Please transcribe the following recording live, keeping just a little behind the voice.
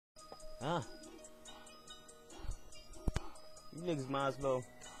Huh? You niggas might as well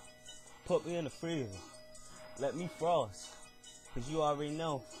put me in the freezer. Let me frost. Cause you already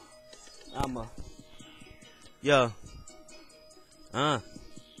know I'm a... Yo.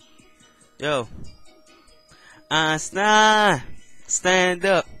 Yo. Einstein. Stand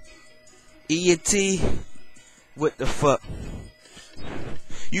up. E&T. What the fuck?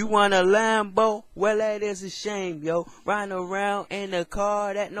 You want a Lambo? Well, that is a shame, yo. Riding around in a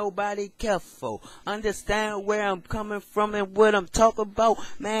car that nobody care for. Understand where I'm coming from and what I'm talking about?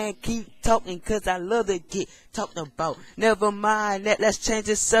 Man, keep talking, cause I love to get talked about. Never mind that, let's change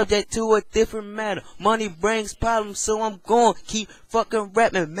the subject to a different matter. Money brings problems, so I'm going to keep fucking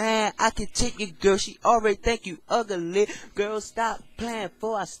rapping. Man, I can take your girl, she already think you ugly. Girl, stop playing,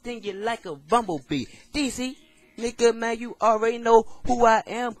 for I sting you like a bumblebee. DC. Nigga, man, you already know who I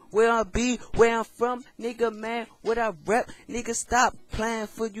am, where I be, where I'm from. Nigga, man, what I rep. Nigga, stop playing,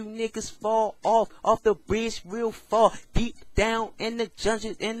 for you niggas fall off the bridge real far. Deep down in the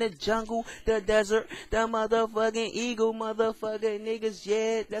jungle, the desert, the motherfucking eagle, motherfucking niggas,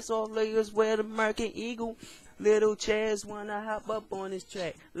 yeah, that's all niggas wear the American Eagle. Little Chaz wanna hop up on this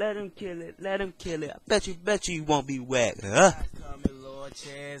track. Let him kill it, let him kill it. I bet you won't be whacked, huh? Call me Lord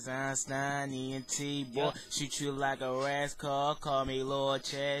Chaz, Einstein, E&T, boy. Shoot you like a rascal. Call me Lord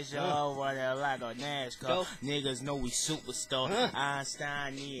Chaz, y'all. Running like a NASCAR. Niggas know we superstar.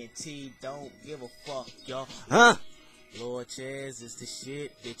 Einstein, E&T, don't give a fuck, y'all. Lord Chaz is the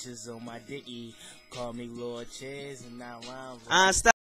shit. Bitches on my dicky. Call me Lord Chaz and now I'm... Einstein.